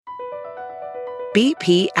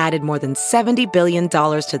BP added more than $70 billion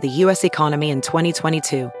to the U.S. economy in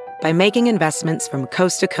 2022 by making investments from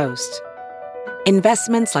coast to coast.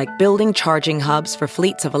 Investments like building charging hubs for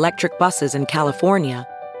fleets of electric buses in California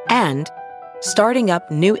and starting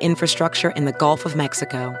up new infrastructure in the Gulf of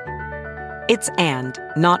Mexico. It's and,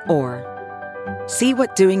 not or. See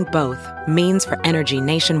what doing both means for energy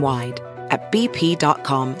nationwide at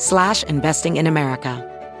bp.com/investing in America.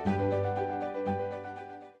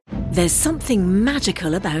 There's something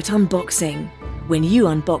magical about unboxing. When you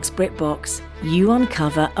unbox BritBox, you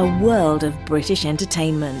uncover a world of British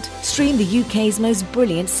entertainment. Stream the UK's most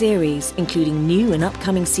brilliant series, including new and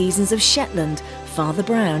upcoming seasons of Shetland, Father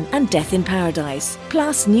Brown and Death in Paradise.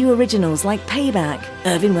 Plus new originals like Payback,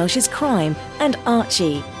 Irving Welsh's Crime and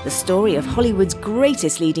Archie, the story of Hollywood's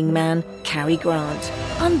greatest leading man, Cary Grant.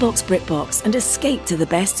 Unbox BritBox and escape to the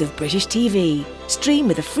best of British TV. Stream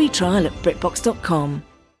with a free trial at BritBox.com.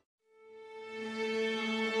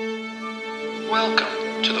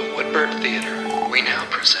 Welcome to the Woodbird Theatre. We now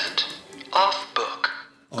present Off Book.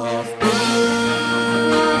 Off Book,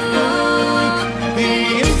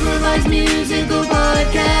 the improvised musical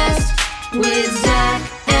podcast with Zach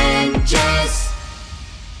and Jess.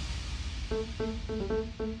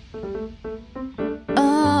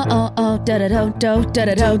 Who are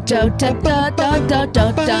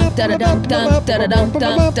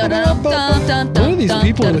these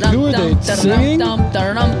people and who are they singing?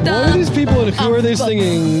 What are these people and who are they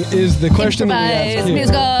singing is the question that we ask you.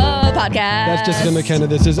 Musical podcast. That's Jessica McKenna.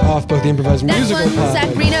 This is Off Book, the improvised musical podcast.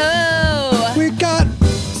 Zach Reno. We got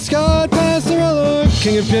Scott Passarella,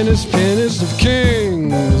 king of pianists, pianist of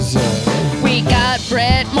kings. We got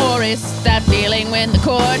Brett Morris, that feeling when the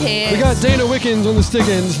chord hits. We got Dana Wickens on the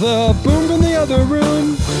stick-ins, the boom from the other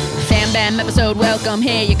room. Fam Bam episode, welcome,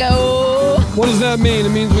 here you go. What does that mean? It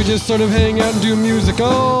means we just sort of hang out and do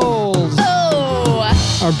musicals.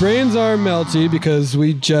 Our brains are melty because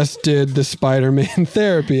we just did the Spider-Man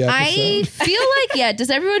therapy episode. I feel like,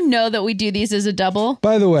 does everyone know that we do these as a double?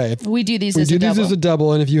 By the way, we do these as a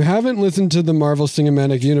double. And if you haven't listened to the Marvel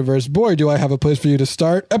Cinematic Universe, boy, do I have a place for you to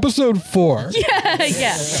start. Episode 4. Yeah.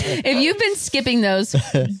 If you've been skipping those,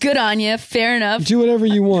 good on you. Fair enough. Do whatever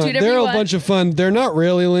you want. They're a bunch of fun. They're not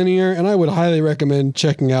really linear, and I would highly recommend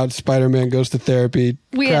checking out Spider-Man Goes to Therapy.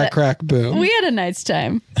 Crack, boom. We had a nice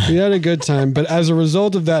time. We had a good time, but as a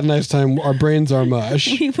result of that nice time, our brains are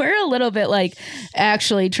mush. We were a little bit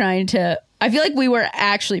actually trying to... I feel like we were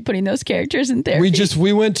actually putting those characters in therapy.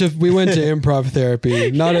 We went to improv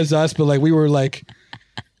therapy, not as us, but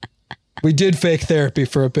we did fake therapy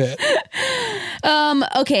for a bit.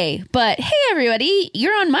 Okay, but hey everybody,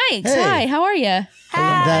 you're on mics. Hey. Hi, how are you?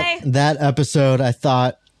 Hi. That episode, I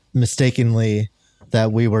thought mistakenly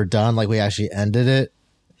that we were done, we actually ended it.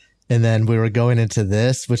 And then we were going into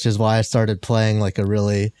this, which is why I started playing a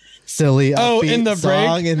really silly upbeat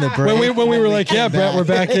song in the break. When we were like, yeah, Brett, we're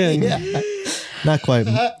back in. Yeah. Not quite.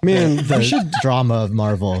 Man, the drama of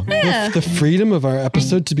Marvel. Yeah. The freedom of our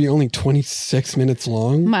episode to be only 26 minutes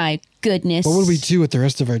long. My goodness. What would we do with the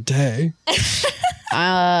rest of our day?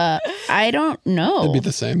 I don't know. It'd be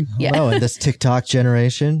the same. Yeah. Oh, in this TikTok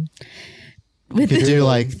generation. We could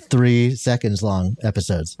do 3 seconds long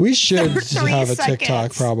episodes. We should have a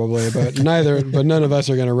TikTok probably, but none of us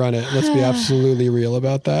are going to run it. Let's be absolutely real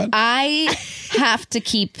about that. I have to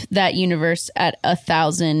keep that universe at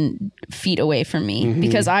 1,000 feet away from me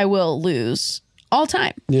because I will lose all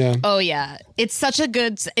time. Yeah. Oh yeah. It's such a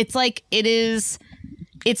good,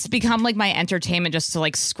 it's become my entertainment just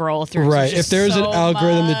to scroll through. Right. If there's an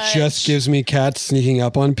algorithm that just gives me cats sneaking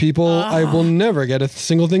up on people, I will never get a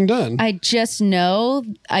single thing done. I just know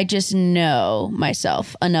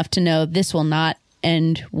myself enough to know this will not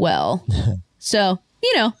end well. So,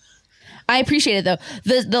 I appreciate it though.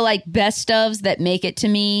 The best ofs that make it to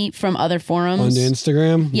me from other forums. On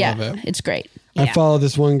Instagram? Yeah. Love it. It's great. I follow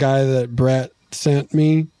this one guy that Brett sent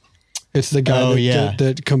me. It's the guy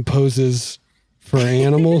that composes for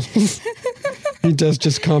animals. He does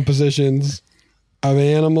just compositions of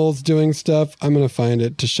animals doing stuff. I'm going to find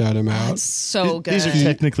it to shout him out. That's so good. These are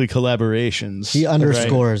technically collaborations. He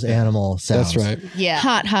underscores animal sounds. That's right. Yeah.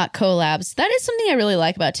 Hot collabs. That is something I really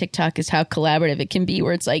like about TikTok is how collaborative it can be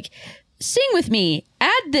where it's sing with me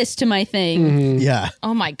add this to my thing. Mm-hmm. Yeah.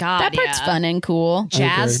 Oh my God. That part's yeah. fun and cool.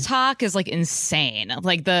 Jazz Talk is like insane.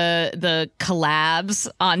 Like the collabs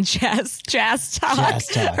on Jazz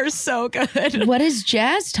Talk are so good. What is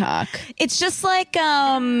Jazz Talk? It's just like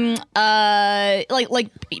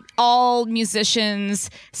all musicians,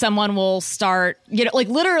 someone will start, like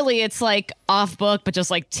literally it's like off book, but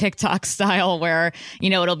just like TikTok style where,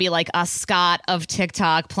 it'll be like a Scott of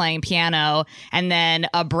TikTok playing piano and then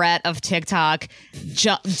a Brett of TikTok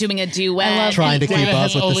doing a duet. Trying to keep Dana up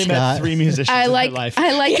has with only the met Scott. 3 musicians I in like her life.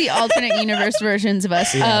 I like the alternate universe versions of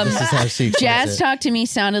us. Yeah, this is how she Jazz calls it. Talk to me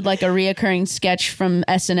sounded like a reoccurring sketch from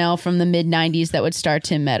SNL from the mid '90s that would star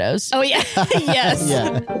Tim Meadows. Oh yeah, yes,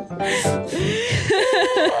 Yeah.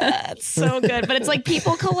 That's so good. But it's like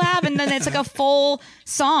people collab, and then it's like a full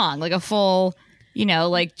song, like a full,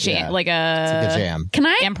 like jam, Yeah. like It's like a a jam. Can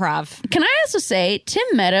I improv. Can I also say Tim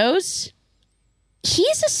Meadows?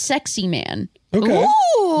 He's a sexy man. Okay.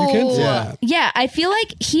 You can say Yeah. that. Yeah, I feel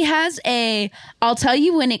like he has a. I'll tell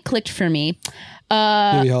you when it clicked for me.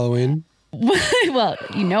 Maybe Halloween. Well,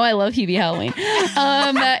 I love Hubie Halloween.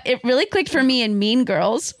 It really clicked for me in Mean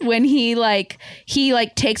Girls when he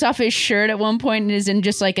takes off his shirt at one point and is in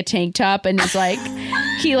just like a tank top and is like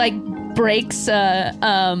he like breaks the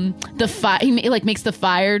fire. He like makes the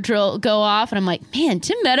fire drill go off, and I'm like, man,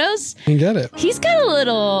 Tim Meadows, You can get it. he's got a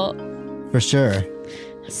little For sure.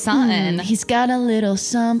 Something. He's got a little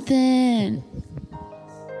something.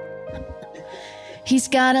 He's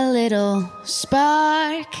got a little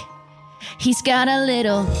spark. He's got a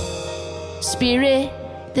little spirit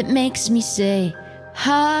that makes me say,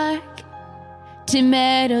 hark. Tim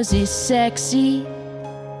Meadows is sexy.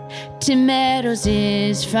 Tim Meadows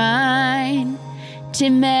is fine.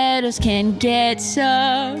 Tim Meadows can get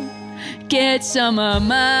some of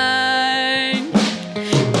mine.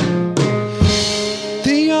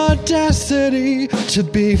 The audacity to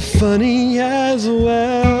be funny as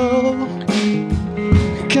well.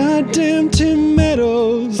 Goddamn Tim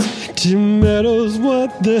Meadows. Tim Meadows,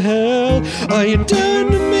 what the hell are you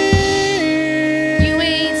doing to me? You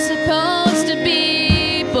ain't supposed to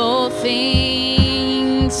be both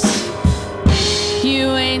things.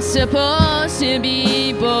 You ain't supposed to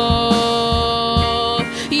be both.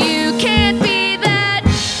 You can't be that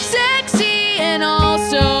sexy and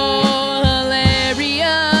also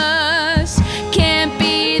hilarious. Can't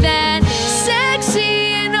be that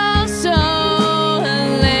sexy and also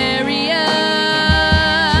hilarious.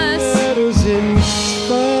 Tomatoes is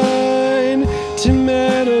fine.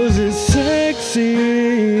 Tomatoes is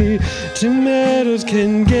sexy. Tomatoes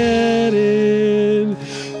can get it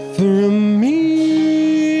from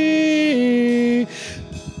me.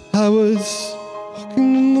 I was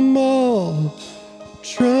walking in the mall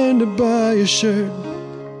trying to buy a shirt,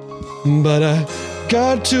 but I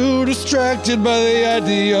got too distracted by the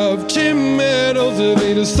idea of Tim Meadows and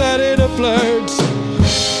he decided to flirt.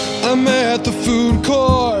 I'm at the food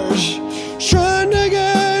court trying to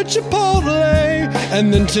get Chipotle,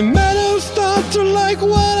 and then Tim Meadows' thoughts are like,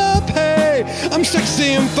 what I pay? I'm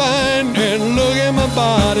sexy and fine, and look at my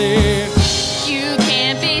body. You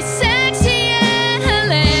can't be sexy and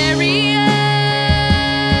hilarious.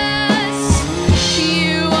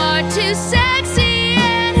 You are too sexy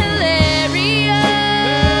and hilarious.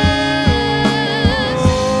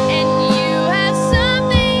 And you have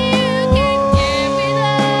something you can give with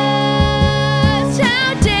us. How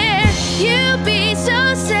dare you be so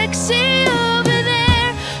sexy over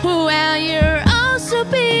there while you're also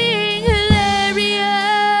being hilarious.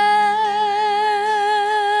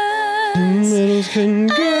 Tomatoes can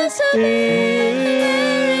get it.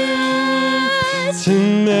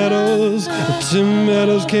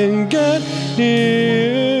 Tomatoes can get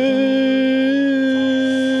it.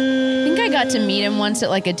 I think I got to meet him once at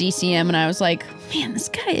like a DCM, and I was like, man, this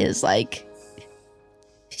guy is like,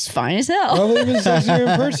 he's fine as hell. Probably even sexier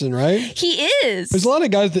in person, right? He is. There's a lot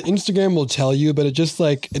of guys that Instagram will tell you, but it just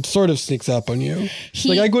like, it sort of sneaks up on you.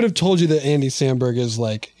 Like I would have told you that Andy Samberg is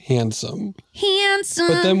like handsome. Handsome.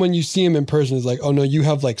 But then when you see him in person, it's like, oh no, you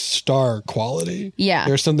have like star quality. Yeah.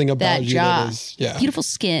 There's something about that you jaw. that is, yeah. Beautiful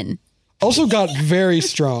skin. Also got very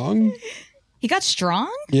strong. He got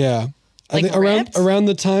strong? Yeah. I Like think ripped? around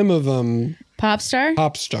the time of Pop star?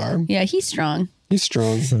 Pop Star. Yeah, he's strong. He's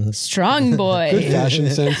strong. Strong boy. Good fashion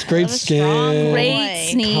sense, great skin. Great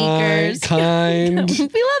sneakers. Kind. We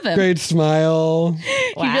love him. Great smile.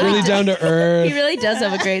 Wow. Really down to earth. He really does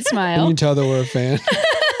have a great You smile. can tell that we're a fan.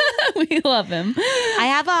 We love him.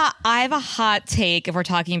 I have a hot take if we're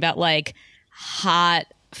talking about like hot,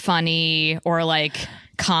 funny, or like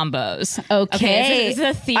combos. Okay. This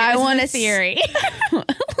is a I want wanna a theory.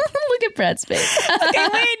 Look Look at Brett's face. Okay,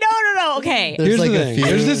 wait, no. Okay. Here's like the a thing. few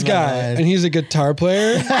There's this in my guy, mind. and he's a guitar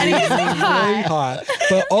player. And he's Very hot.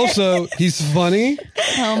 But also, he's funny.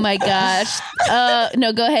 Oh my gosh.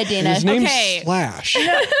 No, go ahead, Dana. His name's Okay. Slash.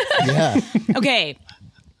 Yeah. Okay.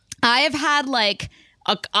 I have had like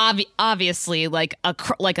obviously like a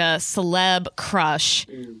celeb crush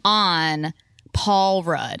on Paul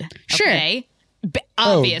Rudd. Sure. Okay?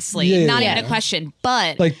 Obviously, yeah, not yeah. even a question.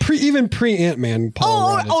 But Like even pre Ant-Man,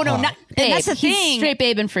 Paul Rudd is no, hot. not, and that's the He's thing. straight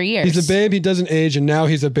babing for years. He's a babe. He doesn't age, and now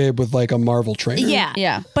he's a babe with like a Marvel trainer. Yeah.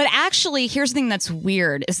 Yeah. But actually, here's the thing that's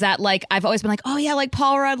weird is that like I've always been like, oh yeah, like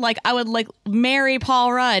Paul Rudd, like I would like marry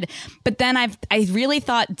Paul Rudd. But then I really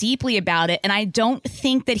thought deeply about it, and I don't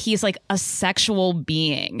think that he's like a sexual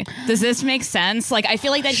being. Does this make sense? Like I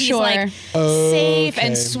feel like that he's Sure. like safe Okay.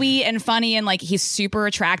 and sweet and funny and like he's super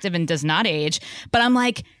attractive and does not age. But I'm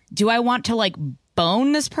like, do I want to like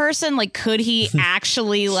bone this person? Like, could he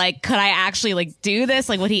actually could I actually like do this?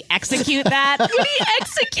 Like, would he execute that? Would he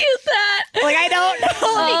execute that? Like, I don't know. if he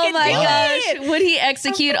Oh could my do gosh. it. Would he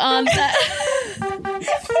execute on that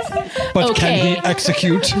But Okay. can he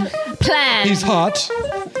execute? plan? He's hot.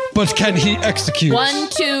 But can he execute? 1,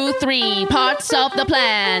 2, 3 parts of the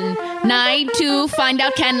plan. 9 to find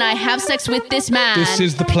out, can I have sex with this man? This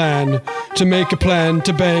is the plan. To make a plan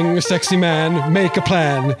to bang a sexy man. Make a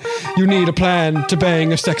plan. You need a plan to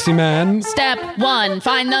bang a sexy man. Step 1,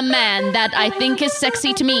 find the man that I think is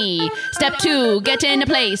sexy to me. Step 2, get in a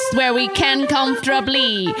place where we can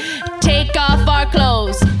comfortably take off our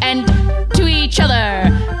clothes and to each other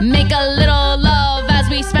make a little love as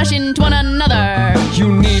we smash into one another.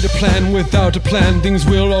 You need a plan. Without a plan, things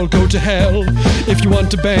will all go to hell. If you want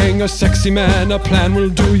to bang a sexy man, a plan will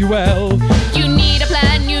do you well. You need a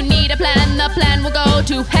plan, you need a plan, the plan will go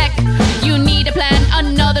to heck. You need a plan,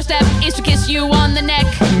 another step is to kiss you on the neck.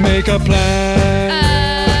 Make a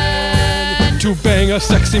plan to bang a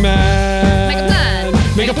sexy man. Make a plan.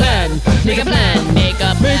 Make a plan. Make a plan, make a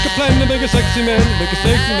plan. Make a plan to make a sexy man. Make a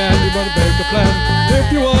sexy man. You wanna make a plan.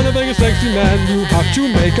 If you wanna make a sexy man, you have to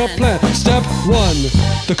make a plan. Step 1,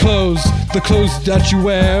 the clothes that you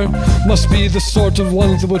wear must be the sort of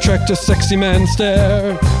ones that will attract a sexy man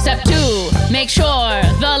stare. Step 2, make sure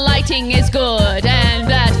the lighting is good and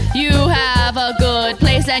that you have a good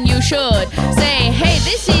place, and you should say, hey,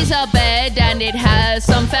 this is a bed and it has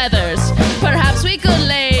some feathers. Perhaps we could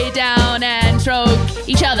lay down and stroke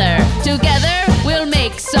each other. Together we'll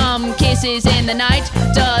make some kisses in the night.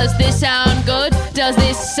 Does this sound good? Does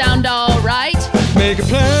this sound alright? Make a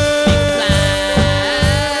plan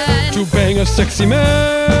to bang a sexy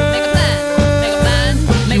man. Make a plan,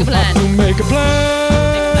 make a plan, make You a plan. have to make a plan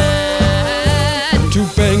to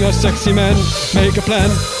bang a sexy man. Make a plan.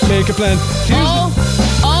 Make a plan.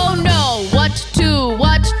 Oh no, what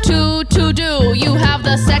to do? You have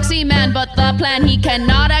the sexy man, but the plan he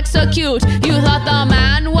cannot execute. You thought the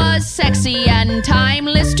man was sexy and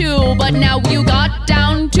timeless too, but now you got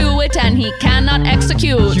down to it and he cannot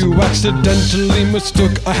execute. You accidentally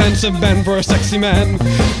mistook a handsome man for a sexy man.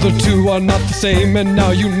 The two are not the same, and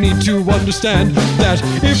now you need to understand that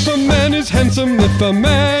if a man is handsome, if a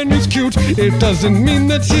man is cute, it doesn't mean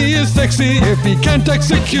that he is sexy if he can't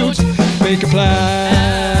execute. Make a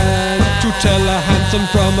plan to tell a handsome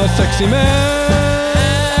from a sexy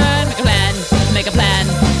man. Make a plan, make a plan.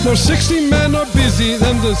 Now 60 men are busy,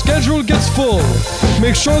 then the schedule gets full.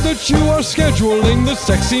 Make sure that you are scheduling the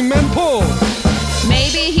sexy man pull.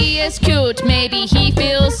 Maybe he is cute, maybe he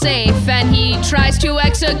feels safe and he tries to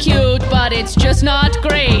execute, but it's just not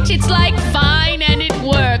great. It's like fine and it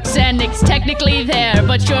works and it's technically there,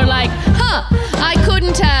 but you're like, huh, I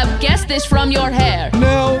couldn't have guessed this from your hair.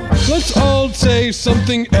 Now, let's all say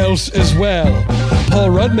something else as well.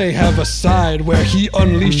 Paul Rudd may have a side where he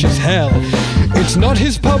unleashes hell. It's not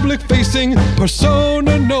his public-facing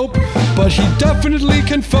persona, nope, but he definitely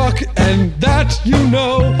can fuck, and that you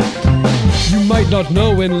know. You might not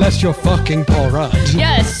know unless you're fucking Paul Rudd.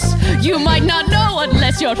 Yes, you might not know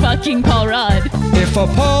unless you're fucking Paul Rudd. If a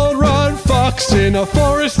Paul Rudd fucks in a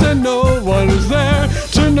forest and no one is there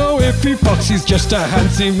to know if he fucks, he's just a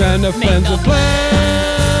handsy man of plans a and plans.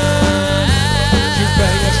 You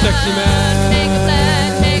bang a sexy man. Make a plan,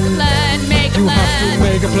 make a plan, make a You plan. have to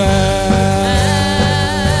make a plan.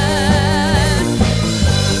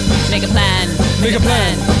 Make a plan. Make a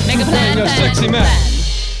plan. Make a plan. Bang a plan, sexy plan. man.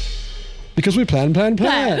 Because we plan. Because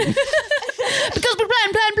we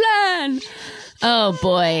plan. Oh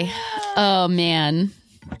boy. Oh man.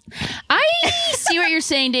 I see what you're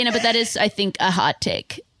saying, Dana, but that is, I think, a hot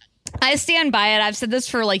take. I stand by it. I've said this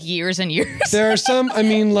for like years and years. There are some, I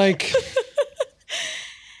mean, like, I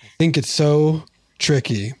think it's so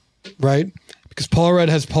tricky, right? because Paul Rudd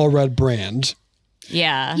has Paul Rudd brand.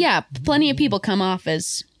 Yeah. Yeah, plenty of people come off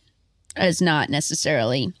as not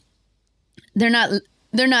necessarily. They're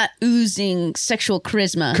not oozing sexual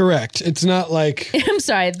charisma. Correct. It's not like I'm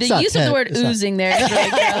sorry. The use of the word oozing there is really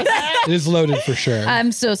gross. it is loaded for sure.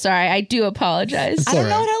 I'm so sorry. I do apologize. I don't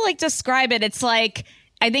know how to like describe it. It's like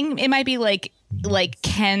I think it might be like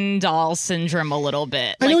Ken doll syndrome a little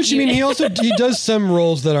bit. I know what you mean. He does some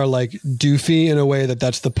roles that are like doofy in a way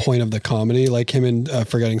that's the point of the comedy, like him in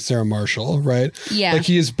Forgetting Sarah Marshall, right? Yeah. Like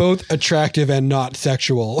he is both attractive and not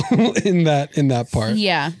sexual in that part.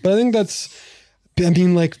 Yeah. But I think that's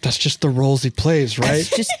just the roles he plays, right?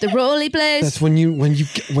 That's just the role he plays. That's when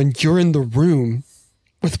you're in the room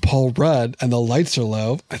with Paul Rudd and the lights are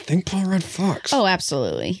low. I think Paul Rudd fucks. Oh,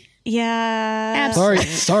 absolutely. Yeah. Sorry,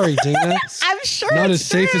 Dana. I'm sure not it's as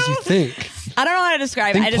safe true. as you think. I don't know how to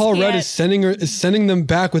describe I it. think Paul Rudd is sending them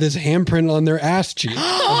back with his handprint on their ass cheek, as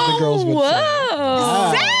the girls would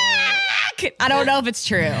Whoa. Zach! I don't know if it's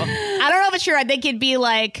true. I think it'd be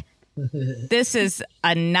like, this is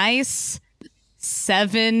a nice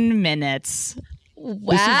 7 minutes.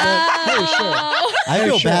 Wow. I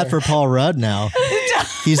feel bad for Paul Rudd now.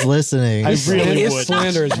 He's listening. I really His would.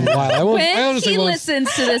 slander is wild. When honestly he won't-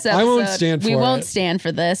 listens to this episode, I won't stand for we it. won't stand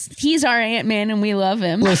for this. He's our Ant-Man and we love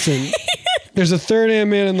him. Listen, there's a third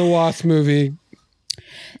Ant-Man and the Wasp movie.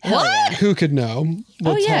 What? Who could know? Oh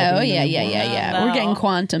what's yeah, happening yeah. No. We're getting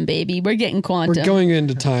quantum, baby. We're getting quantum. We're going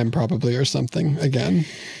into time probably or something again.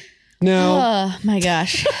 Now, Oh my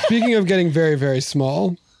gosh. speaking of getting very, very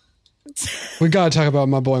small, we got to talk about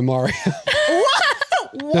my boy Mario.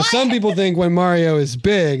 Now, some people think when Mario is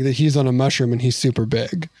big that he's on a mushroom and he's super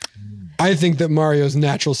big. I think that Mario's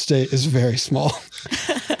natural state is very small.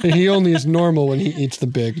 And he only is normal when he eats the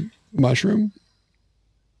big mushroom.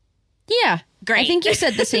 Yeah. Great. I think you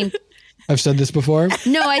said the same. I've said this before.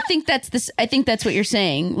 No, I think that's this. I think that's what you're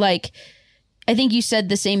saying. Like, I think you said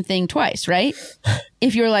the same thing twice, right?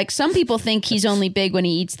 If you're like, some people think he's only big when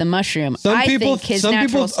he eats the mushroom. I think his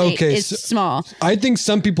natural state is small. I think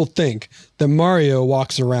some people think that Mario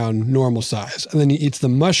walks around normal size and then he eats the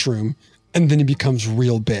mushroom and then he becomes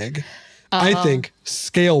real big. I think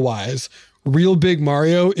scale wise, real big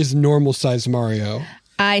Mario is normal size Mario.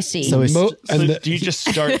 I see. So he's- Do you just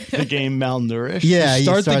start the game malnourished? Yeah, you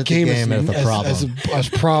start start the game with a problem. as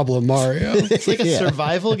problem Mario. It's like a Yeah.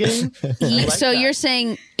 survival game. So you're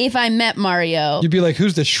saying if I met Mario, You'd be like,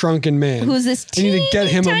 who's this shrunken man? who's this I need teeny to get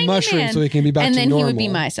him a tiny mushroom man, so he can be back and to then normal. he would be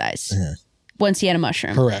my size once he had a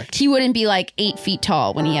mushroom. Correct. He wouldn't be like 8 feet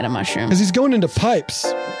tall when he had a mushroom. Because he's going into pipes.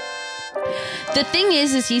 The thing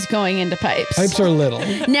is he's going into pipes. Pipes are little.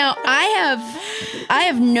 Now I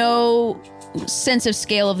have no sense of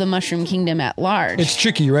scale of the mushroom kingdom at large. It's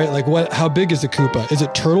tricky, right? Like, how big is a Koopa? Is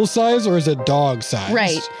it turtle size or is it dog size?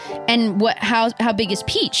 Right. And how big is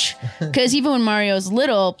Peach? Because even when Mario's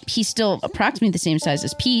little, he's still approximately the same size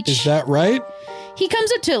as Peach. Is that right? He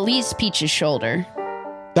comes up to at least Peach's shoulder.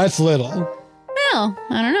 That's little. Well,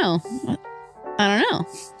 I don't know.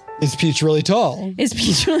 Is Peach really tall? Is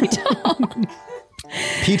Peach really tall?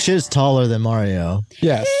 Peach is taller than Mario.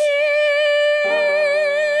 Yes.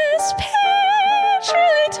 Is Peach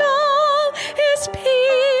really tall? Is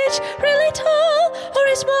Peach really tall? Or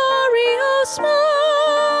is Mario small?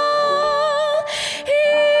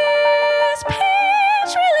 Is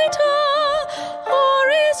Peach really tall? Or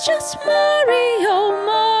is just Mario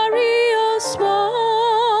small?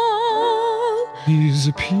 Is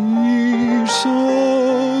a Peach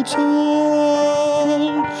so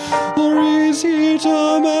tall? Or is it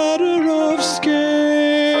a matter of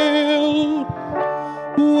scale?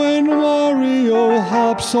 When Mario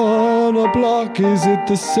hops on a block, is it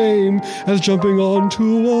the same as jumping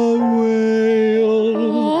onto a whale?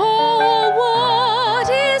 Oh, what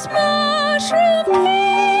is Mushroom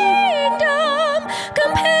Kingdom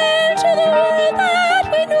compared to the world that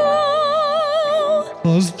we know?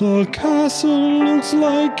 'Cause the castle looks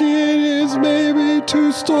like it is maybe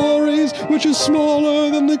 2 stories, which is smaller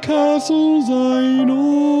than the castles I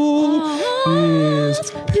know. Is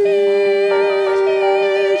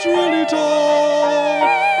Peach really tall?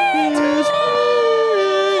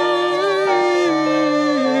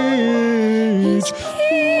 Is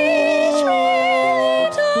Peach really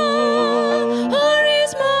tall? Or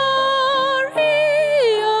is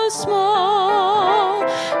Mario small?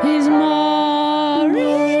 Is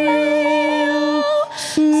Mario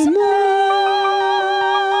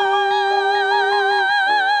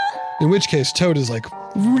In which case, Toad is like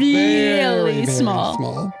really very, very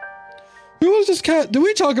small? Who was this cat? Did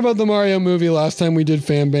we talk about the Mario movie last time we did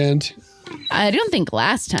Fan Band? I don't think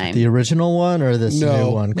last time. The original one or this new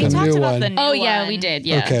one? We talked new about one. the new Oh yeah, one. we did.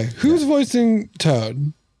 Yeah. Okay, who's voicing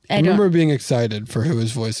Toad? I don't- remember being excited for who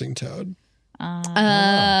is voicing Toad.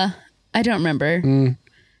 I don't remember.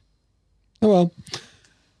 Oh well.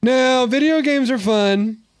 Now, video games are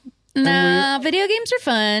fun, Nah, video games are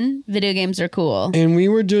fun. Video games are cool. and we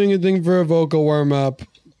were doing a thing for a vocal warm up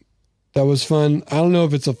that was fun. I don't know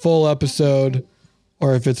if it's a full episode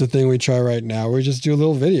or if it's a thing we try right now. We just do a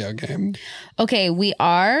little video game. Okay, we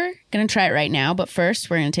are gonna try it right now, but first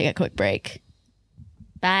we're gonna take a quick break.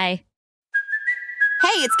 Bye.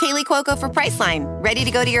 Hey, it's Kaylee Cuoco for Priceline. Ready to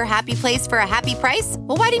go to your happy place for a happy price?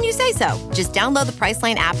 Well, why didn't you say so? Just download the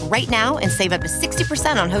Priceline app right now and save up to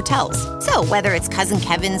 60% on hotels. So whether it's Cousin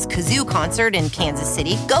Kevin's Kazoo Concert in Kansas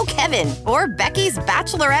City, go Kevin, or Becky's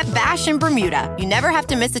Bachelorette Bash in Bermuda, you never have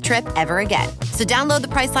to miss a trip ever again. So download the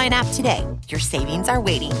Priceline app today. Your savings are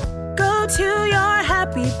waiting. Go to your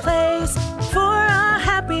happy place for a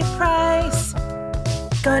happy price.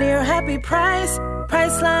 Go to your happy price,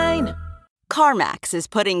 Priceline. CarMax is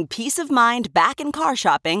putting peace of mind back in car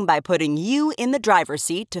shopping by putting you in the driver's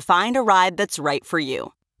seat to find a ride that's right for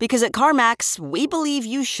you. Because at CarMax, we believe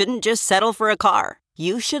you shouldn't just settle for a car.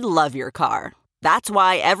 You should love your car. That's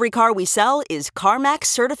why every car we sell is CarMax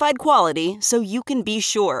certified quality, so you can be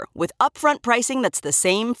sure with upfront pricing that's the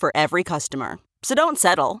same for every customer. So don't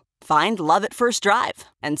settle. Find love at first drive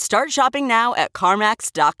and start shopping now at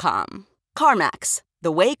CarMax.com. CarMax,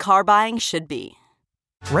 the way car buying should be.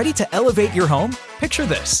 Ready to elevate your home? Picture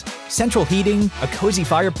this: central heating, a cozy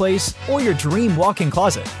fireplace, or your dream walk-in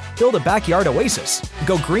closet. Build a backyard oasis,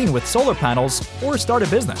 go green with solar panels, or start a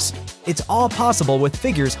business. It's all possible with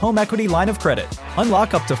Figure's home equity line of credit.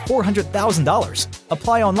 Unlock up to $400,000.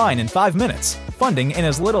 Apply online in 5 minutes. Funding in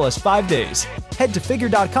as little as 5 days. Head to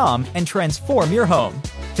Figure.com and transform your home.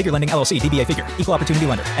 Figure Lending LLC, DBA Figure, Equal Opportunity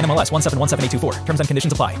Lender, NMLS 1717824. Terms and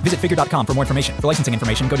conditions apply. Visit Figure.com for more information. For licensing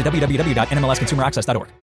information, go to www.nmlsconsumeraccess.org.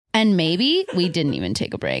 And maybe we didn't even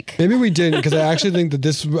take a break. Maybe we didn't, because I actually think that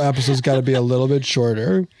this episode's got to be a little bit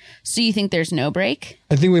shorter. So you think there's no break?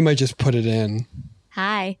 I think we might just put it in.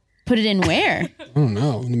 Hi. Put it in where? I don't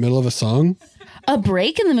know, in the middle of a song? A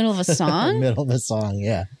break in the middle of a song? Middle of a song,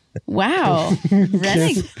 yeah. Wow.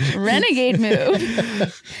 Renegade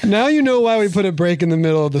move. Now you know why we put a break in the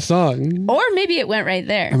middle of the song. Or maybe it went right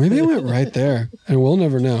there. Or maybe it went right there. And we'll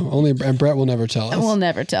never know. And Brett will never tell us. We'll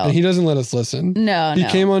never tell. And he doesn't let us listen. No, He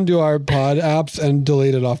came onto our pod apps and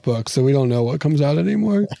deleted off books, so we don't know what comes out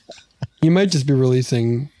anymore. He might just be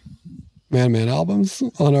releasing Man albums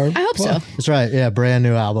on our I hope so. That's right. Yeah, brand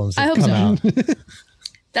new albums I that hope come so. out.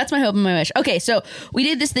 That's my hope and my wish. Okay, so we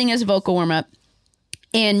did this thing as a vocal warm-up,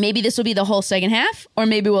 and maybe this will be the whole second half, or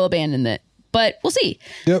maybe we'll abandon it. But we'll see.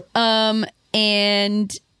 Yep.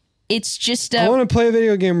 And it's just... I want to play a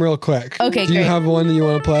video game real quick. Okay, Do you great. have one that you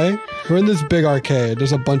want to play? We're in this big arcade.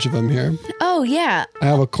 There's a bunch of them here. Oh, yeah. I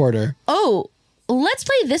have a quarter. Oh, let's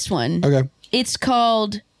play this one. Okay. It's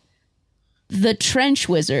called The Trench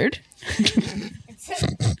Wizard.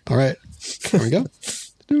 All right. There we go.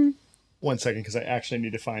 1 second, because I actually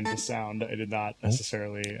need to find the sound. I did not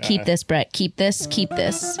necessarily... Keep this, Brett. Keep this. Keep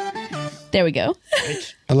this. There we go.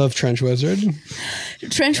 I love Trench Wizard.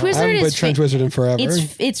 Trench I Wizard haven't is... played Trench Wizard in forever.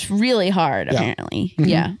 It's really hard, Yeah. apparently. Mhm.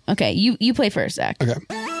 Yeah. Okay, you play first, Zach. Okay.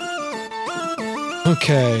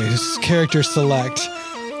 Okay, this character select.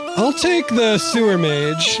 I'll take the sewer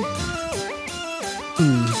mage.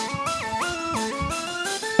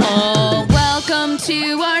 Oh, welcome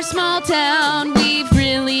to our small town. We've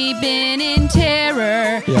really been in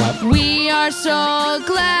terror. Yeah. We are so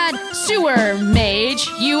glad, Sewer Mage,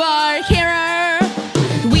 you are here.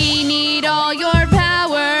 We need all your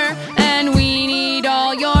power, and we need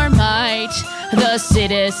all your might. The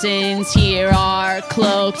citizens here are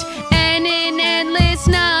cloaked and in endless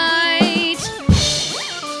night.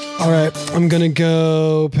 All right, I'm gonna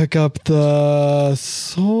go pick up the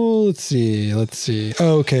soul. Let's see.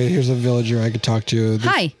 Oh, okay, here's a villager I could talk to.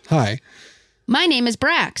 Hi. Hi. My name is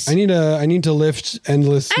Brax. I need to lift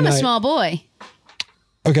endless. I'm a night. small boy.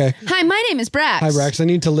 Okay. Hi, my name is Brax. Hi, Brax. I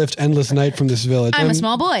need to lift endless night from this village. I'm a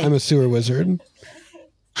small boy. I'm a sewer wizard.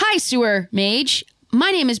 Hi, Sewer Mage. My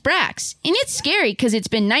name is Brax, and it's scary because it's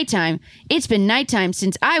been nighttime. It's been nighttime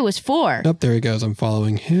since I was 4. Up there he goes. I'm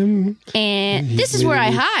following him. And He's this is where I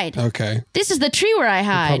leading me- hide. Okay. This is the tree where I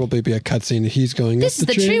hide. Probably be a cutscene. He's going. This up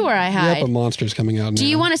is the tree where I hide. Yep, a monster's coming out. Do now.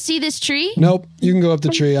 you want to see this tree? Nope. You can go up the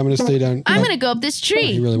tree. I'm going to stay down. I'm Nope. going to go up this He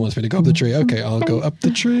tree. really wants me to go up the tree. Okay, I'll go up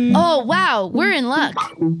the tree. Oh, wow. We're in luck.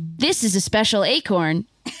 This is a special acorn.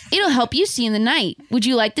 It'll help you see in the night. Would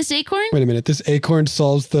you like this acorn? Wait a minute. This acorn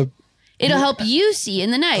solves the. It'll help you see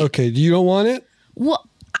in the night. Okay, you don't want it? Well,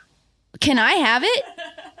 Can I have it?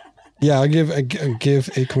 Yeah, I'll give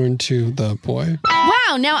acorn to the boy.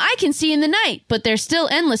 Wow, now I can see in the night, but there's still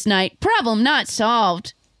endless night. Problem not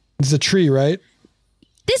solved. It's a tree, right?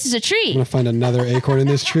 This is a I'm tree. gonna find another acorn in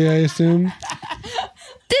this tree, I assume.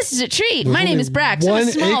 This is a tree. There's My name only is Brax. I'm a one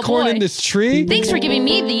small acorn boy. in this tree? Thanks for giving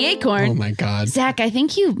me the acorn. Oh my god. Zach, I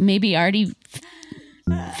think you maybe already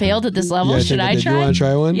failed at this level. Yeah, Should I think try? You want to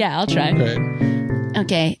try one? Yeah, I'll try. Great.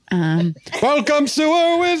 Okay. Welcome,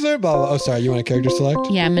 sewer wizard. Blah, blah. Oh, sorry. You want a character select?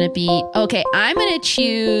 Yeah, I'm gonna be okay. I'm gonna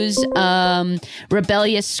choose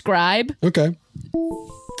rebellious scribe. Okay.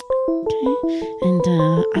 And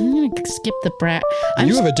I'm gonna skip the brat.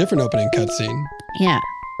 You have a different opening cutscene. Yeah.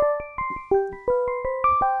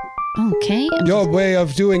 Okay. Your way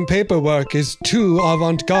of doing paperwork is too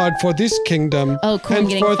avant-garde for this kingdom. Oh, cool. I'm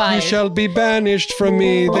getting Henceforth fired. you shall be banished from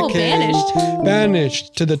me, the king. Banished?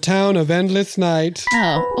 Banished to the town of Endless Night.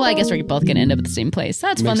 Oh, well, I guess we're both gonna end up at the same place.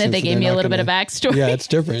 That's fun Makes that sense they that gave they're me a not little bit of gonna- backstory. Yeah, it's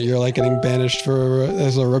different. You're like getting banished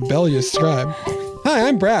as a rebellious scribe. Hi,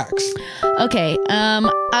 I'm Brax. Okay.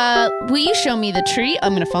 Will you show me the tree?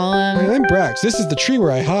 I'm gonna follow him. Hi, I'm Brax. This is the tree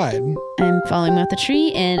where I hide. I'm following him with the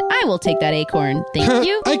tree, and I will take that acorn. Thank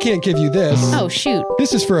you. I can't give you this. Oh shoot.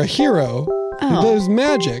 This is for a hero who Oh. does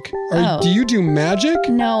magic. Oh. Do you do magic?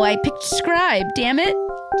 No, I picked scribe. Damn it.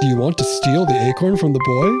 Do you want to steal the acorn from the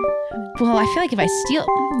boy? Well, I feel like if I steal,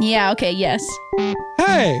 yeah. Okay. Yes.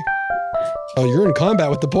 Hey! Oh, you're in combat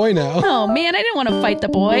with the boy now. Oh man, I didn't want to fight the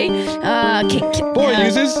boy. Boy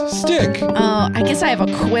uses stick. Oh, I guess I have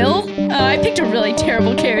a quill. I picked a really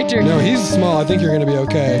terrible character. No, he's small. I think you're going to be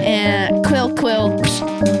okay. And quill.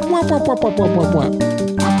 Wah, wah, wah, wah, wah,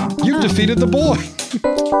 wah. You've defeated the boy.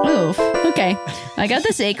 Oof. Okay. I got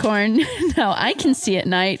this acorn. Now I can see at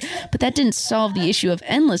night, but that didn't solve the issue of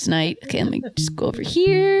endless night. Okay, let me just go over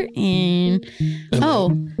here and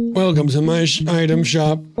Welcome to my item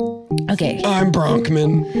shop. Okay. I'm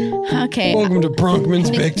Bronkman. Okay. Welcome to Bronkman's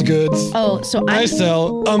Baked Goods. Oh, so I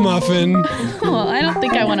sell a muffin. Well, I don't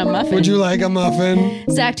think I want a muffin. Would you like a muffin?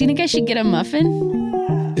 Zach, do you think I should get a muffin?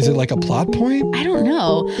 Is it like a plot point? I don't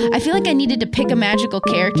know. I feel like I needed to pick a magical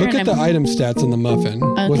character. Look at the item stats on the muffin.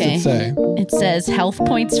 What's it say? It says health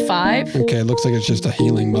points 5. Okay, it looks like it's just a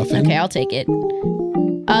healing muffin. Okay, I'll take it.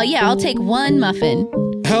 Yeah, I'll take one muffin.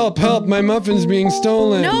 Help, my muffin's being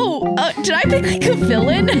stolen. No, did I pick like a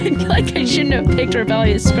villain? I feel like I shouldn't have picked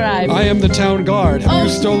Rebellious Scribe. I am the town guard. Have you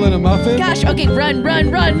stolen a muffin? Gosh, okay, run.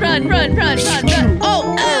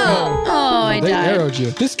 Oh, I They died. arrowed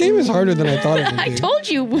you. This game is harder than I thought it would be. I told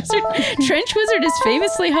you, Trench Wizard is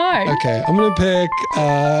famously hard. Okay, I'm gonna pick.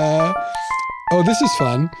 Oh, this is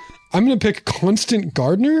fun. I'm gonna pick Constant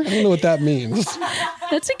Gardener. I don't know what that means.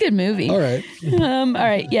 That's a good movie. All right. All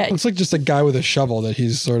right, yeah. Looks like just a guy with a shovel that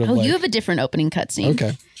he's sort of Oh, like. you have a different opening cutscene.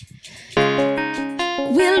 Okay.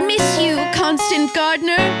 We'll miss you, Constant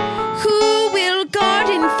Gardener. Who will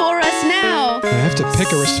garden for us now? I have to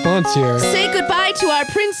pick a response here. Say goodbye to our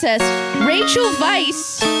princess, Rachel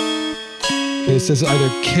Weisz. Okay, it says either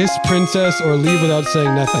kiss princess or leave without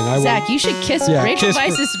saying nothing. Zach, you should kiss. Rachel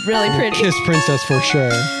Weisz is really pretty. Kiss princess for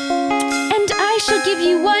sure. And I shall give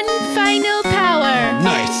you one final power.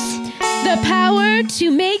 Nice. The power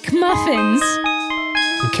to make muffins.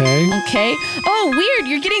 Okay. Okay. Oh, weird.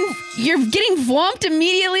 You're getting vomped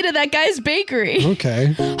immediately to that guy's bakery.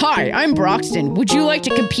 Okay. Hi, I'm Broxton. Would you like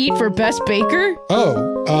to compete for best baker?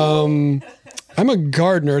 Oh, I'm a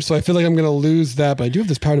gardener, so I feel like I'm going to lose that, but I do have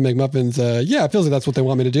this power to make muffins. Yeah, it feels like that's what they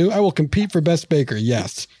want me to do. I will compete for best baker.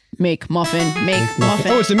 Yes. Make muffin.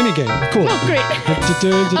 Oh, it's a mini game. Cool. Oh, great.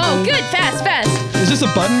 Oh, good. Fast. Is this a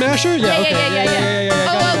button masher? Yeah.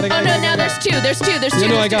 Got it. Now there's two.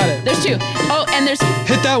 No, I got it. There's two. Oh, and there's.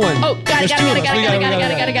 Hit that one. Oh, got it.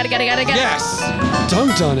 Yes.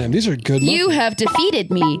 Dunked on him. These are good muffins. You have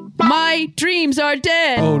defeated me. My dreams are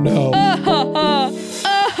dead. Oh, no.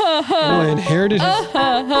 I inherited his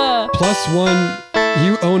 +1.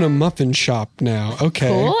 You own a muffin shop now. Okay.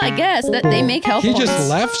 Cool, I guess. That they make health He points. just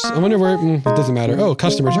left? I wonder where. It doesn't matter. Oh,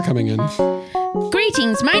 customers are coming in.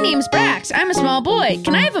 Greetings, my name's Brax. I'm a small boy.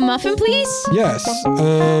 Can I have a muffin, please? Yes.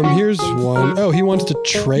 Here's one. Oh, he wants to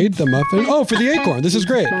trade the muffin. Oh, for the acorn. This is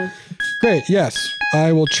great. Great. Yes.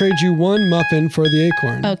 I will trade you one muffin for the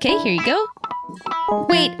acorn. Okay, here you go.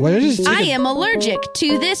 Wait, What is it? I am allergic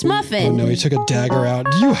to this muffin. Oh no, he took a dagger out.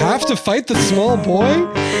 Do you have to fight the small boy?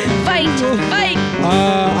 Fight!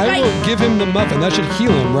 I will give him the muffin. That should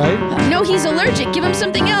heal him, right? No, he's allergic. Give him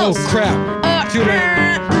something else. Oh crap.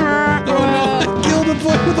 Oh no, I killed the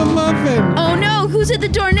boy with a muffin. Oh no, who's at the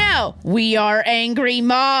door now? We are angry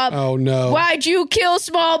mob. Oh no. Why'd you kill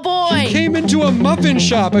small boy? He came into a muffin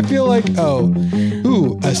shop. I feel like,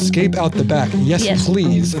 ooh, escape out the back. Yes,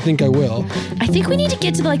 please. I think I will. I think we need to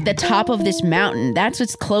get to like the top of this mountain. That's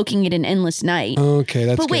what's cloaking it in Endless Night. Okay,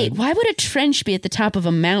 that's But wait, good. why would a trench be at the top of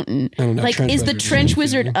a mountain? I don't know. Like, Trench is the Wizard's trench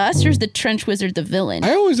wizard us or is the trench wizard the villain?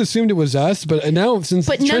 I always assumed it was us, but now since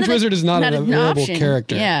But none Trench of the- Wizard is not an available option.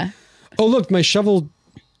 character. Yeah. Oh, look, my shovel.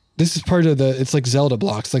 This is part of it's like Zelda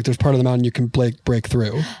blocks. Like there's part of the mountain you can break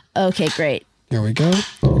through. Okay, great. Here we go.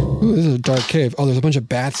 Ooh, this is a dark cave. Oh, there's a bunch of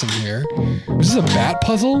bats in here. Is this a bat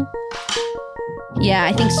puzzle? Yeah,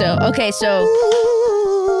 I think so. Okay, so.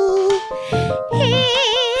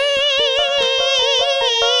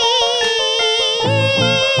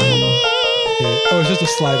 Oh, it's just a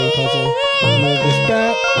sliding puzzle. Move this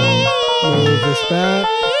bat. Move this bat.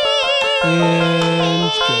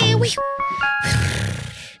 And go.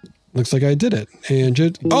 Looks like I did it. And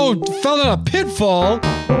fell down a pitfall.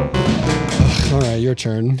 Ugh, all right, your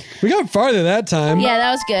turn. We got farther that time. Yeah,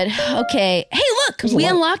 that was good. Okay. Hey, look, we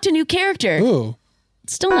unlocked a new character. Ooh.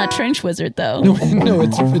 Still not Trench Wizard, though. No,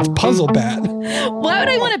 it's Puzzle Bat. Why would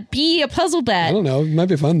I want to be a puzzle bat? I don't know. It might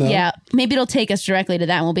be fun, though. Yeah, maybe it'll take us directly to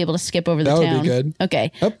that and we'll be able to skip over the That town. would be good.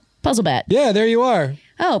 Okay. Yep. Puzzle bat. Yeah, there you are.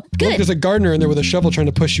 Oh, Look, good. there's a gardener in there with a shovel trying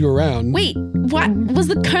to push you around. Wait, what? Was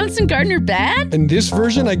the constant gardener bad? In this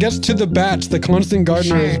version, I guess to the bats, the constant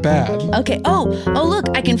gardener is bad. Okay. Oh, look,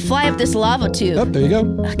 I can fly up this lava tube. Oh, there you go.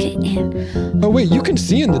 Okay, and... Oh, wait, you can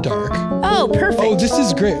see in the dark. Oh, perfect. Oh, this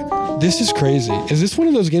is great. This is crazy. Is this one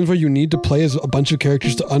of those games where you need to play as a bunch of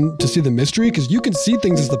characters to see the mystery? Because you can see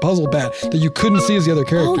things as the puzzle bat that you couldn't see as the other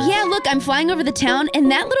characters. Oh, yeah, look, I'm flying over the town,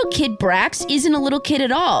 and that little kid Brax isn't a little kid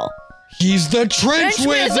at all. He's the Trench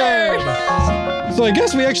Wizard! So I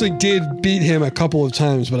guess we actually did beat him a couple of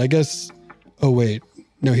times, but I guess... Oh, wait.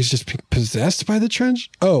 No, he's just possessed by the Trench?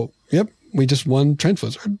 Oh, yep. We just won Trench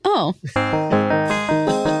Wizard. Oh.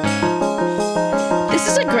 This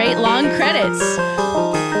is a great long credits.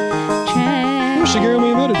 Oh, Shigeru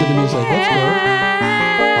Miyamoto did the music. That's cool.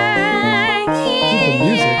 The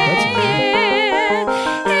music, that's weird.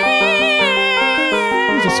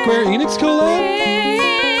 There's a Square Enix collab?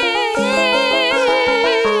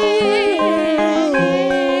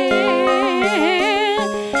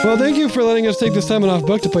 Well, thank you for letting us take this time off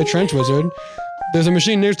book to play Trench Wizard. There's a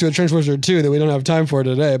machine next to a Trench Wizard 2 that we don't have time for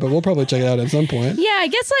today, but we'll probably check it out at some point. Yeah, I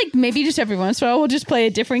guess like maybe just every once in a while we'll just play a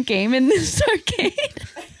different game in this arcade.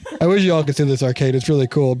 I wish you all could see this arcade. It's really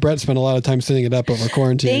cool. Brett spent a lot of time setting it up over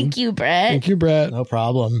quarantine. Thank you, Brett. Thank you, Brett. No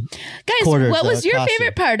problem. Guys, Quarters, what was your cost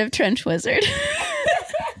favorite part of Trench Wizard?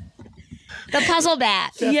 The puzzle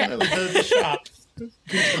bat. Definitely the shop.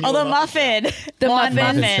 Oh, the muffin. The One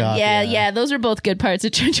muffin. shop, Yeah, those are both good parts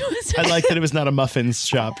of Trench Wizard. I like that it was not a muffins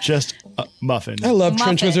shop, just a muffin. I love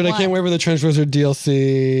Trench Muffin Wizard. I one. can't wait for the Trench Wizard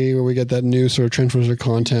DLC where we get that new sort of Trench Wizard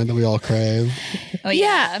content that we all crave. Oh,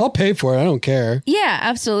 yeah. I'll pay for it. I don't care. Yeah,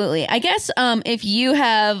 absolutely. I guess if you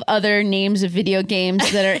have other names of video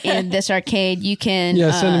games that are in this arcade, you can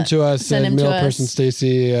Send them to us send at them to us.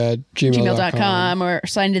 mailpersonstacy@gmail.com. or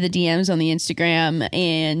slide into the DMs on the Instagram,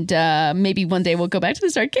 and maybe one day we'll go back to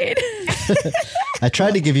this arcade. I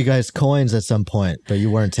tried to give you guys coins at some point, but you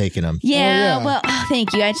weren't taking them. Yeah, yeah. well,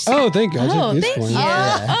 thank you. I just Thank you. I took these thank coins. you.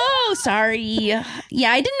 Yeah. Oh, sorry. Yeah,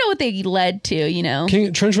 I didn't know what they led to. You know.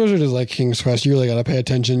 Trench Wizard is like King's Quest. You really got to pay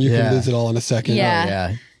attention. You Yeah. can lose it all in a second. Yeah.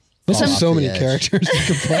 Yeah. There's Fall so off the many edge. characters you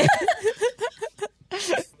can play.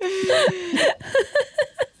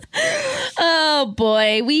 Oh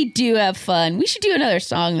boy, we do have fun. We should do another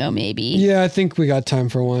song though, maybe. Yeah, I think we got time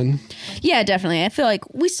for one. Yeah, definitely. I feel like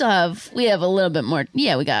we have a little bit more.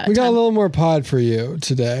 Yeah, we got We got a time. little more pod for you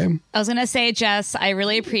today. I was gonna say, Jess, I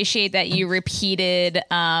really appreciate that you repeated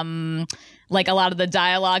like a lot of the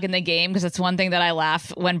dialogue in the game, because it's one thing that I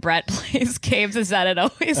laugh when Brett plays games is that it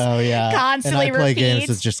always constantly and I play repeats. games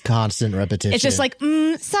with just constant repetition. It's just like,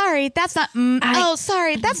 sorry, that's not. Oh,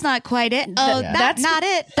 sorry, that's not quite it. Oh, that's not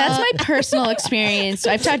it. That's my personal experience.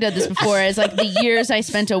 I've talked about this before. Is like the years I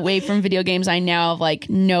spent away from video games, I now have like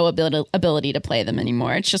no ability to play them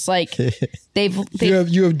anymore. It's just like they've You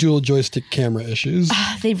have dual joystick camera issues.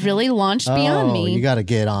 they've really launched beyond me. You got to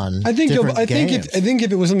get on. I think games.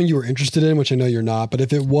 if it was something you were interested in, which I know you're not, but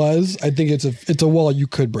if it was, I think it's a wall you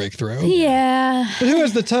could break through. Yeah, But who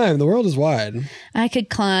has the time? The world is wide. I could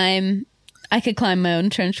climb my own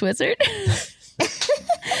Trench Wizard. But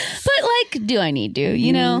like, do I need to?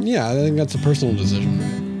 You know? Yeah, I think that's a personal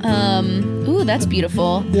decision. Ooh, that's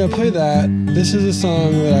beautiful. Yeah, play that. This is a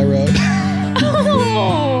song that I wrote.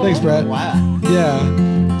 Oh. Thanks, Brett. Wow. Yeah.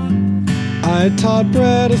 I taught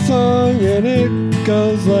Brett a song and it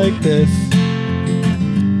goes like this.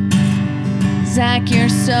 Zach, you're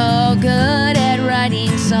so good at writing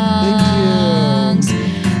songs.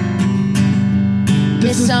 This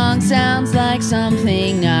This song sounds like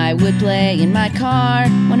something I would play in my car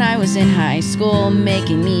when I was in high school,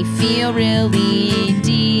 making me feel really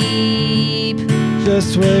deep.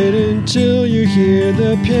 Just wait until you hear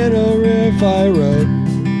the piano riff I wrote.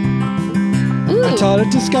 Ooh. I taught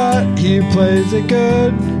it to Scott, he plays it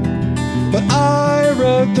good. But I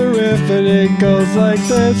wrote the riff and it goes like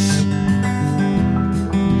this.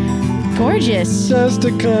 Gorgeous. Just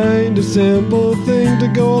a kind of simple thing to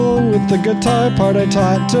go along with the guitar part I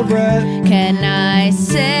taught to Brett. Can I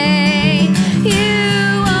say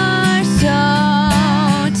you are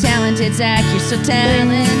so talented, Zach? You're so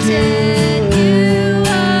talented. You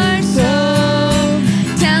are so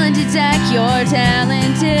talented, Zach. You're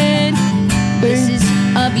talented. This is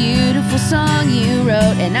a beautiful song you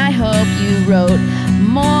wrote, and I hope you wrote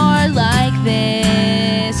more like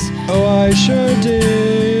this. Oh, I sure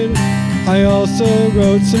did. I also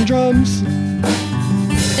wrote some drums.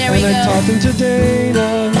 There we go. And I taught them to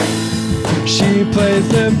Dana. She plays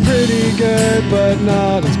them pretty good, but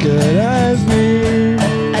not as good as me.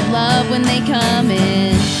 I love when they come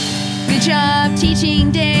in. Good job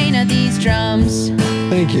teaching Dana these drums.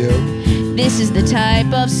 Thank you. This is the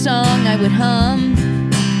type of song I would hum,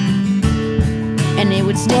 and it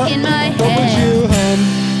would stick in my What would head. you hum?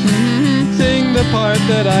 Mm-hmm. Sing the part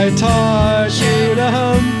that I taught you to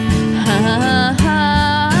hum. Ha ha ha.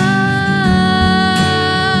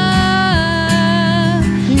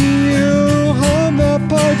 You hum that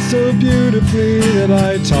part so beautifully that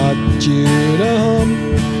I taught you to hum.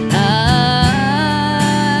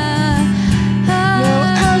 Now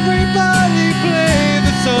everybody play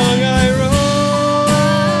the song I wrote.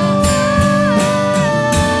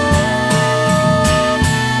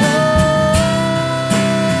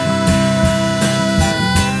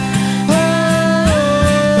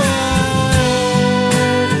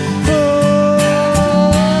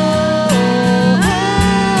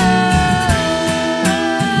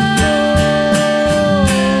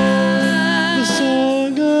 The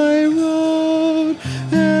song I wrote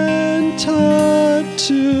and taught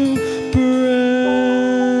to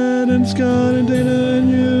Brett and Scott and Dana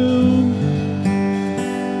and you.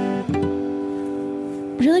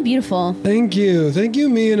 Really beautiful. Thank you. Thank you,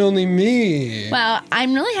 me and only me. Wow,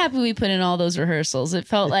 I'm really happy we put in all those rehearsals. It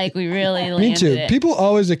felt like we really landed Me too. it. People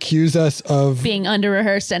always accuse us of Being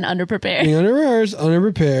under-rehearsed and under-prepared. being under-rehearsed,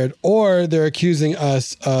 unprepared, or they're accusing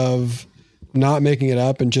us of not making it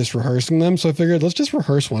up and just rehearsing them. So I figured, let's just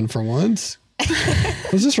rehearse one for once.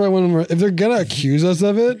 Let's just write one. If they're gonna accuse us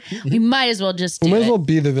of it, We might as well just do we might as it. well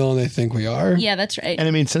be the villain they think we are. Yeah, that's right. And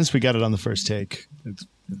I mean, since we got it on the first take,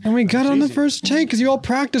 And we got on the first take because you all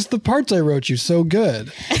practiced the parts I wrote you so good.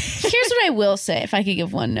 Here's what I will say, if I could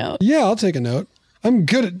give one note. Yeah, I'll take a note. I'm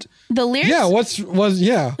good at. The lyrics. Yeah,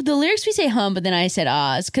 yeah. The lyrics we say hum, but then I said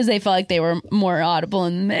ahs because they felt like they were more audible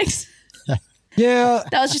in the mix. Yeah.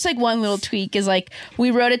 That was just like one little tweak. Is like we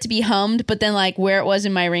wrote it to be hummed, but then like where it was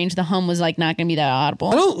in my range, the hum was like not going to be that audible.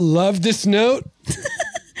 I don't love this note.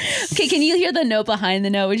 Okay, can you hear the note behind the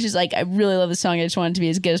note, which is like I really love the song. I just want it to be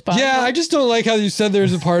as good as possible. Yeah, I just don't like how you said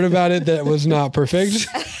there's a part about it that was not perfect.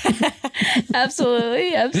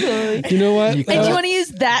 Absolutely. You know what? And do you want to use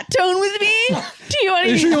that tone with me? Do you want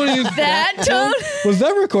to use, that tone? Was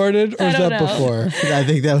that recorded or I was don't that know. before? I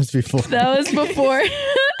think that was before. That was before.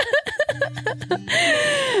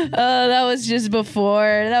 That was just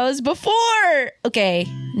before. That was before. Okay,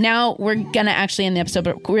 now we're gonna actually end the episode,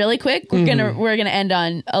 but really quick, we're gonna end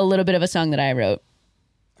on a little bit of a song that I wrote.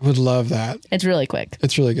 I would love that. It's really quick.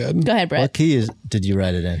 It's really good. Go ahead, Brett. What key did you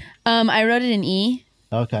write it in? I wrote it in E.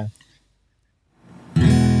 Okay.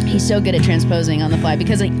 He's so good at transposing on the fly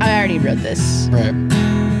because like, I already wrote this. Right.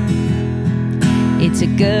 It's a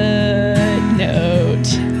good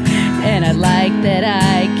note, and I like that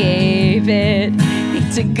I gave it.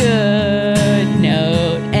 It's a good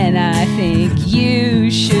note, and I think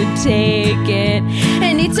you should take it.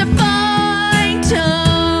 And it's a fine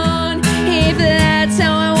tone, if that's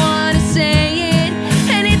how I want to say it.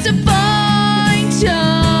 And it's a fine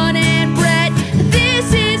tone, and Brett,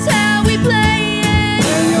 this is how we play it.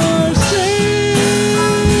 And you're singing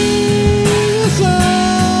a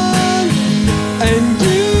song, and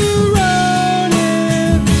you wrote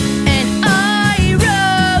it, And I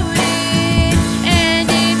wrote it, and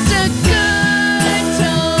it's a good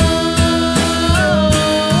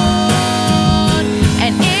tone.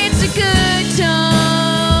 And it's a good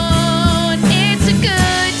tone. It's a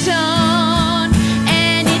good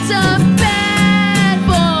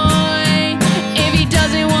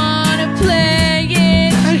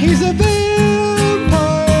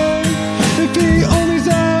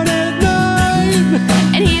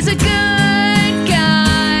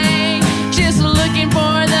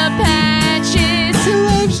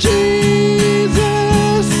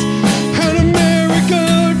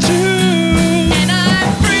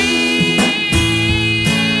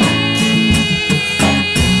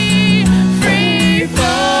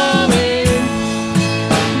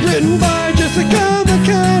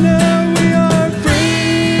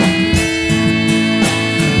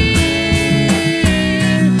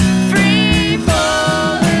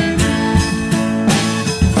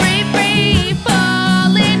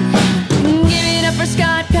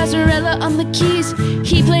keys.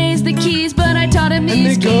 He plays the keys, but I taught him And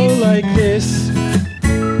these they go keys. like this.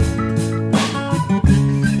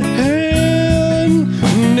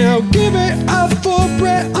 And now give it up for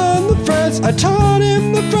Brett on the frets. I taught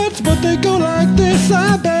him the frets, but they go like this,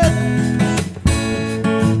 I bet.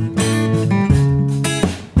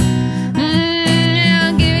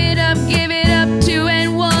 Now give it up, 2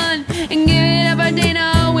 and 1. And give it up for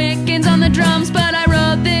Dana Wickens on the drums, but I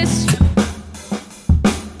wrote this.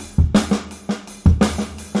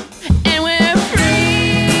 And we're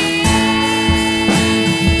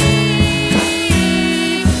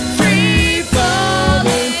free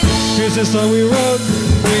falling. Here's the song we wrote.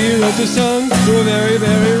 We wrote the song. We're very,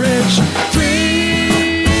 very rich.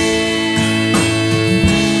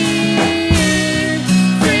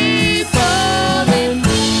 Free falling.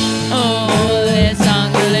 Oh, this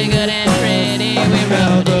song's really good and pretty. We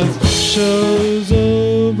Now wrote the it. show's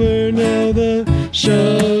over. Now the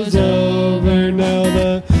show's over. Now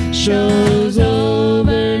the show's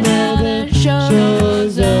over. Now the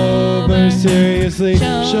show's over. Seriously,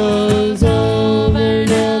 show's over.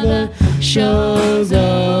 Now the show's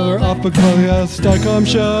over. OffBookPodcast.com.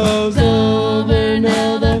 Show's over.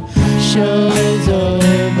 Now the show's over.